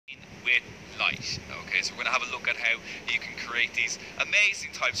with light. Okay, so we're going to have a look at how you can create these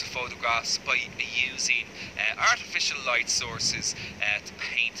amazing types of photographs by using artificial light sources to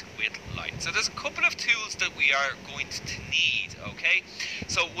paint with light. So there's a couple of tools that we are going to need. Okay,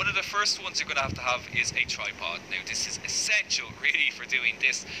 so one of the first ones you're going to have is a tripod. Now this is essential really for doing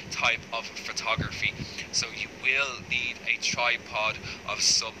this type of photography, so you will need a tripod of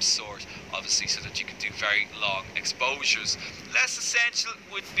some sort, obviously, so that you can do very long exposures. Less essential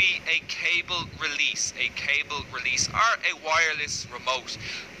would be a cable release or a wireless remote.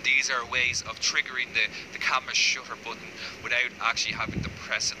 These are ways of triggering the camera shutter button without actually having to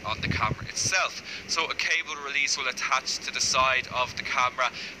press it on the camera itself. So a cable release will attach to the side of the camera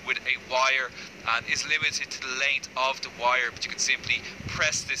with a wire and is limited to the length of the wire, but you can simply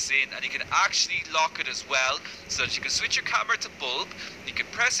press this in and you can actually lock it as well, so that you can switch your camera to bulb, you can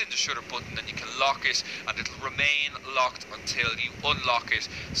press in the shutter button and you can lock it, and it'll remain locked until you unlock it,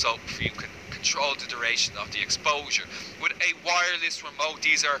 so you can control the duration of the exposure. With a wireless remote,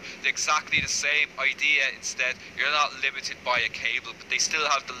 these are exactly the same idea. Instead, you're not limited by a cable, but they still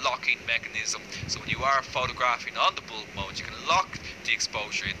have the locking mechanism, so when you are photographing on the bulb mode, you can lock the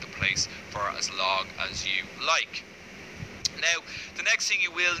exposure into place for as long as you like. Now, the next thing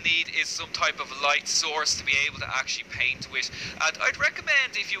you will need is some type of light source to be able to actually paint with, and I'd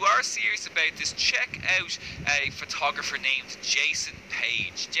recommend, if you are serious about this, check out a photographer named Jason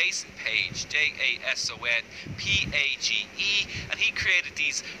Paige. Jason Paige, Jason Page, and he created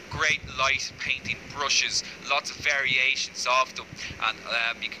these great light painting brushes, lots of variations of them, and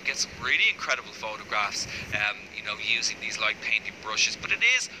you can get some really incredible photographs using these light painting brushes. But it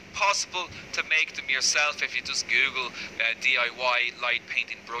is possible to make them yourself. If you just Google DIY light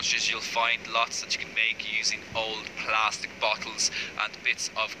painting brushes, you'll find lots that you can make using old plastic bottles and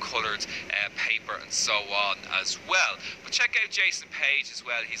bits of coloured paper and so on as well. But check out Jason Paige as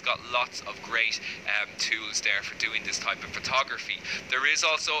well. He's got lots of great tools there for doing this type of photography. There is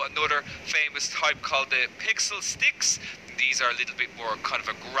also another famous type called the pixel sticks. These are a little bit more kind of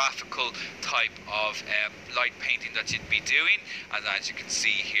a graphical type of light painting that you'd be doing, and as you can see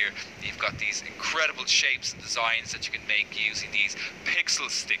here, you've got these incredible shapes and designs that you can make using these pixel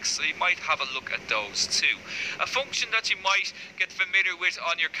sticks, so you might have a look at those too. A function that you might get familiar with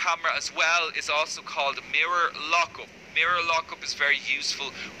on your camera as well is also called mirror lockup. Mirror lockup is very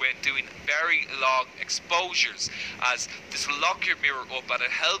useful when doing very long exposures, as this will lock your mirror up and it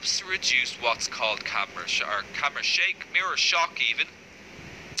helps to reduce what's called camera shake, mirror shock even.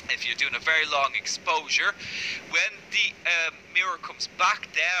 If you're doing a very long exposure, when the mirror comes back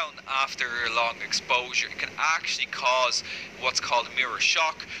down after a long exposure, it can actually cause what's called mirror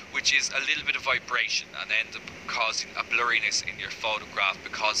shock, which is a little bit of vibration and end up causing a blurriness in your photograph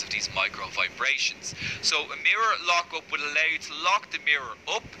because of these micro vibrations. So a mirror lockup will allow you to lock the mirror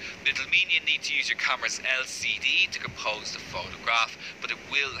up. It'll mean you need to use your camera's LCD to compose the photograph, but it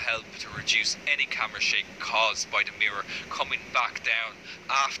will help to reduce any camera shake caused by the mirror coming back down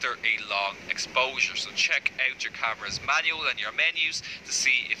after a long exposure. So check out your camera's manual and your menus to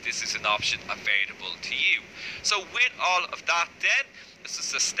see if this is an option available to you. So with all of that then, this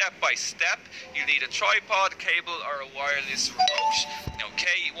is a step-by-step. You need a tripod, cable or a wireless remote.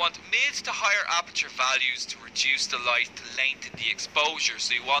 Okay, you want mid to higher aperture values to reduce the light to lengthen the exposure.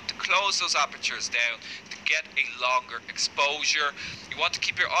 So you want to close those apertures down to get a longer exposure. You want to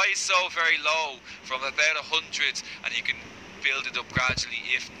keep your ISO very low, from about 100, and you can build it up gradually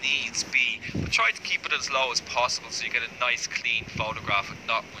if needs be, but try to keep it as low as possible so you get a nice clean photograph with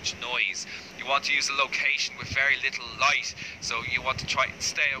not much noise. You want to use a location with very little light, so you want to try and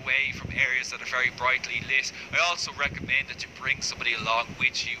stay away from areas that are very brightly lit. I also recommend that you bring somebody along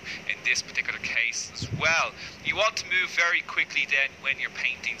with you in this particular case as well. You want to move very quickly then when you're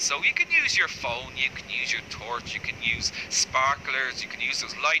painting, so you can use your phone, you can use your torch, you can use sparklers, you can use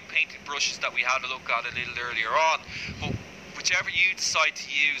those light painting brushes that we had a look at a little earlier on. But whichever you decide to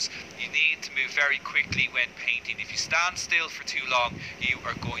use, you need to move very quickly when painting. If you stand still for too long, you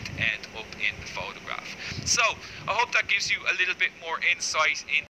are going to end up in the photograph. So I hope that gives you a little bit more insight into